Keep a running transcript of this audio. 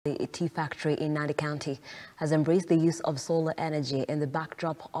The tea factory in Nandi County has embraced the use of solar energy in the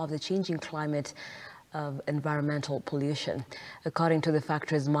backdrop of the changing climate of environmental pollution. According to the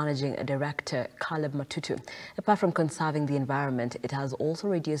factory's managing director, Caleb Matutu, apart from conserving the environment, it has also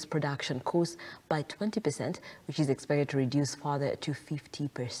reduced production costs by 20%, which is expected to reduce further to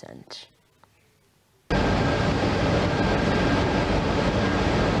 50%.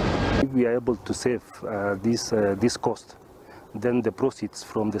 If we are able to save this cost, then the proceeds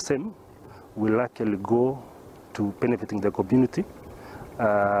from the same will actually go to benefiting the community.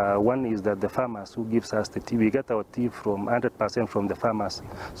 One is that the farmers who gives us the tea, we get our tea from 100% from the farmers.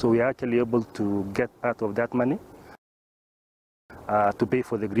 So we are actually able to get part of that money to pay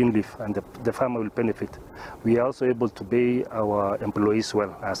for the green leaf, and the farmer will benefit. We are also able to pay our employees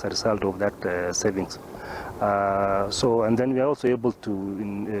well as a result of that savings. And then we are also able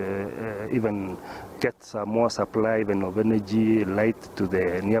to even get some more supply even of energy, light to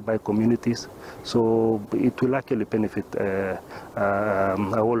the nearby communities. So it will actually benefit a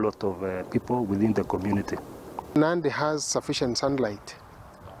whole lot of people within the community. Nandi has sufficient sunlight.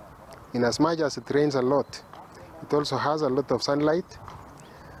 In as much as it rains a lot, it also has a lot of sunlight,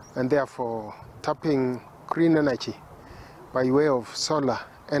 and therefore tapping green energy by way of solar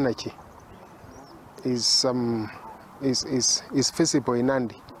energy is feasible in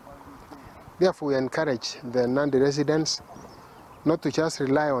Nandi. Therefore, we encourage the Nandi residents not to just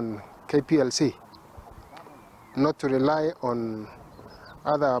rely on KPLC, not to rely on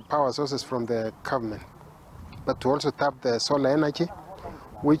other power sources from the government, but to also tap the solar energy,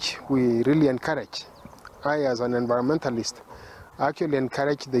 which we really encourage. I, as an environmentalist, actually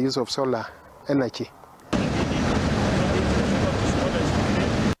encourage the use of solar energy.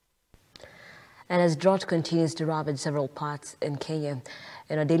 And as drought continues to ravage several parts in Kenya,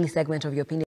 in a daily segment of Your Opinion,